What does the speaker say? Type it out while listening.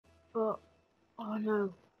But, oh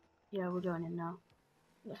no. Yeah, we're going in now.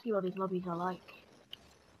 Let's see what these lobbies are like.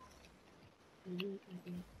 You'll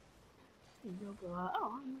go out.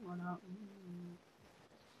 Oh, you want out.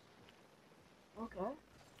 Okay.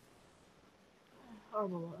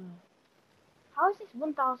 Horrible. How is this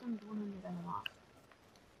 1,100 MMR?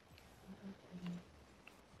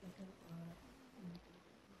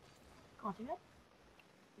 Come on, teammate.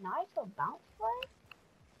 Nice little bounce play.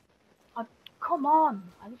 Come on!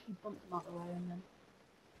 I literally bumped him out of the way and then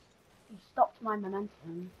he stopped my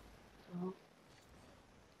momentum. So.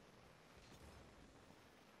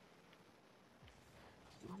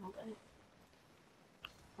 I'm not getting it.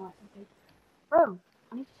 Alright, okay. Bro,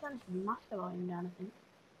 I need to turn this master volume down, I think.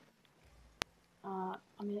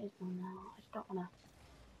 I mean, it is on now. I just don't want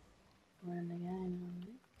to ruin the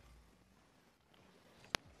game.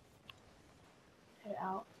 Hit it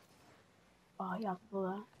out. Oh, he has the ball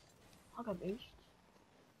there. I'll go boost.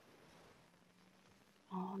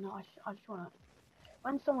 Oh no, I just want to.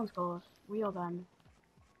 When someone scores, we or them,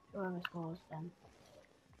 whoever scores, then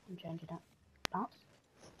I'm changing it. Bounce.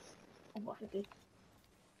 Oh, what 50?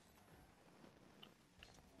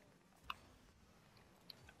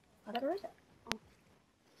 I better is it? Oh.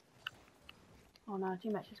 Oh no,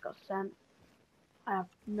 teammates just got sent. I have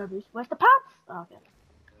no boost. Where's the pads? Oh, okay.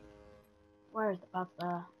 Where is the pads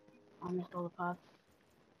there? I missed all the pads.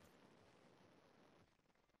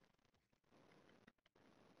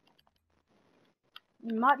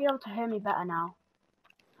 You might be able to hear me better now.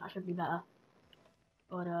 That should be better.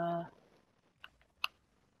 But,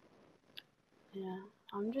 yeah.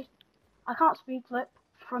 I can't speed flip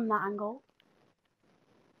from that angle.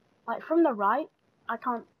 Like, from the right, I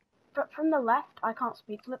can't, from the left, I can't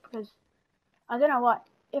speed flip because, I don't know what,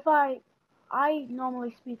 if I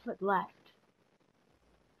normally speed flip left.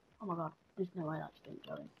 Oh my god, there's no way that's didn't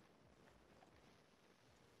go in.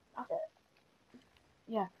 That's it.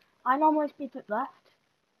 Yeah, I normally speed flip left,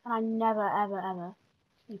 and I never, ever, ever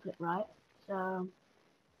speed flip right. So,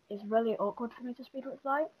 it's really awkward for me to speed flip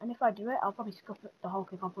right, and if I do it, I'll probably scuff the whole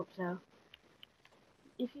kickoff up, so.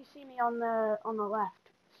 If you see me on the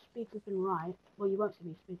left, speed flipping right, well you won't see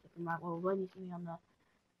me speed flipping right, well when you see me on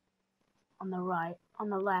the right, on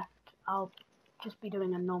the left, I'll just be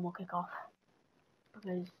doing a normal kickoff,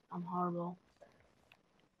 because I'm horrible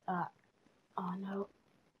at, oh no,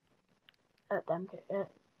 at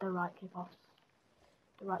the right kickoffs,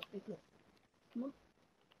 the right speed flip. Come on,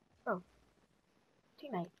 bro,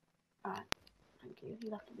 teammate, alright, thank you, he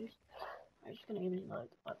left a boost. I'm just gonna give me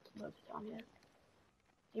loads of time here.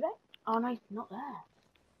 Teammate? Oh no, he's not there.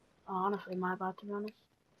 Oh, honestly, my bad to be honest.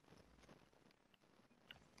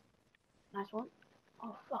 Nice one.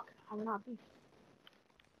 Oh fuck, I ran out of boost.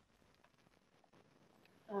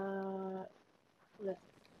 Flip.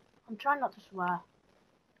 I'm trying not to swear.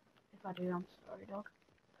 If I do, I'm sorry, dog.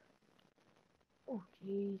 Oh,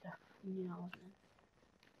 jeez, I knew I wasn't in.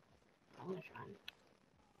 I'm gonna try and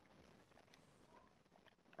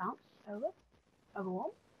bounce over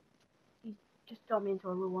one. He just got me into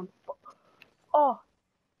a rule one. Oh,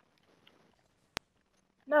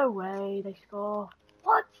 no way, they score.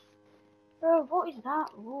 What? Bro, what is that?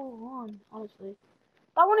 Rule one, honestly.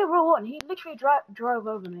 That one in rule one, he literally drove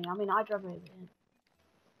over me. I mean, I drove over him.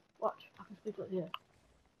 Watch, I can speak up here.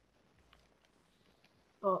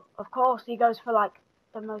 But, of course, he goes for, like,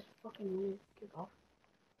 the most fucking weird kickoff.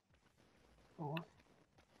 Oh.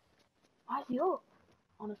 Why is he up?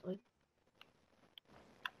 Honestly.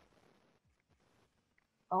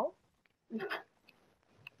 Oh?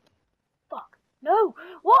 Fuck. No!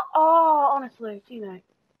 What? Oh, honestly, teammate.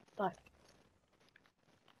 Like,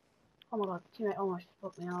 oh my god, teammate almost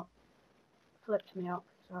fucked me up. Flipped me up,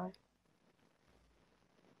 sorry.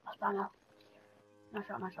 That's banger. Nice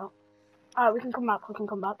shot, nice shot. Alright, we can come back,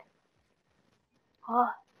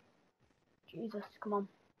 Oh, Jesus, come on.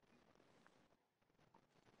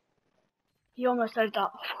 He almost saved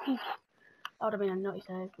that. That would have been a nutty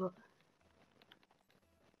save, but.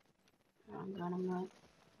 I'm going.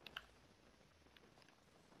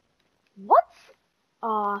 What?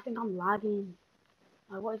 Oh, I think I'm lagging.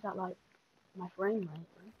 What is that like? My frame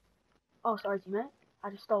rate? Oh, sorry, teammate. I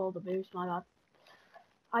just stole all the boost, my bad.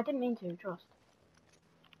 I didn't mean to, trust.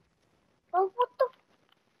 Oh, what the?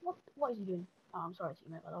 What is he doing? Oh, I'm sorry,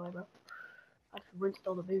 teammate, by the way, bro. I just rinsed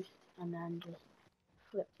all the boost and then just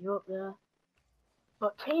flipped you up there.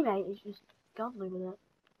 But teammate is just godly with it.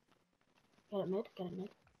 Get it mid.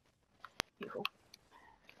 Beautiful.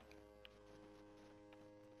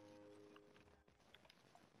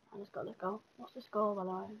 I just got this goal. What's the score, by the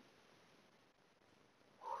way?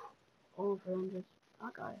 All 300.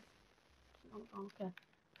 That guy. Okay.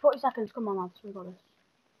 40 seconds, come on lads, we got this.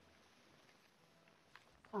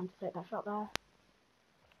 Time to take that shot there.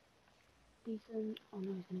 Decent. Oh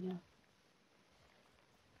no, he's gonna go.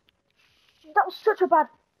 That was such a bad...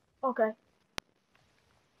 Okay.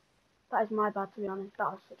 That is my bad, to be honest.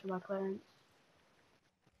 That was such a bad clearance.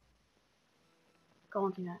 Go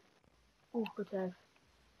on to that. Oh, good save.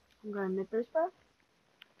 I'm going mid boost, bro. I'm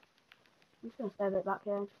just gonna stay a bit back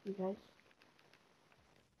here, just in case.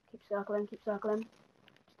 Keep circling, just in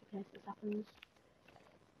case this happens.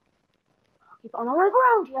 Keep it on the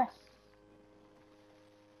ground, yes!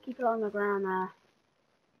 Keep it on the ground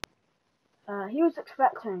there. He was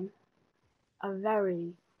expecting a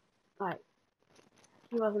very, like,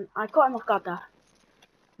 he wasn't, I caught him off guard there.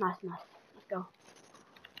 Nice, let's go.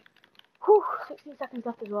 Whew, 16 seconds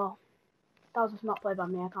left as well. That was a smart play by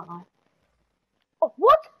me, I can't lie. Oh,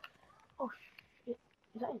 what? Oh, shit.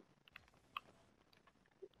 Is that it?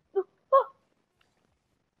 No.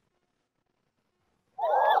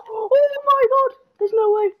 Oh my god! There's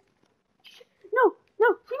no way.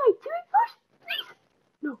 No, teammate, first, please.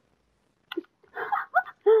 No.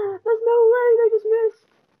 There's no way, they just missed.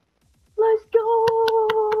 Let's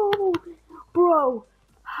go! Bro,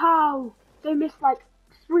 how? They missed like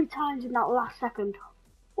 3 times in that last second.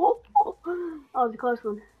 Oh, that was a close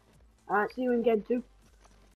one. Alright, see you in game 2.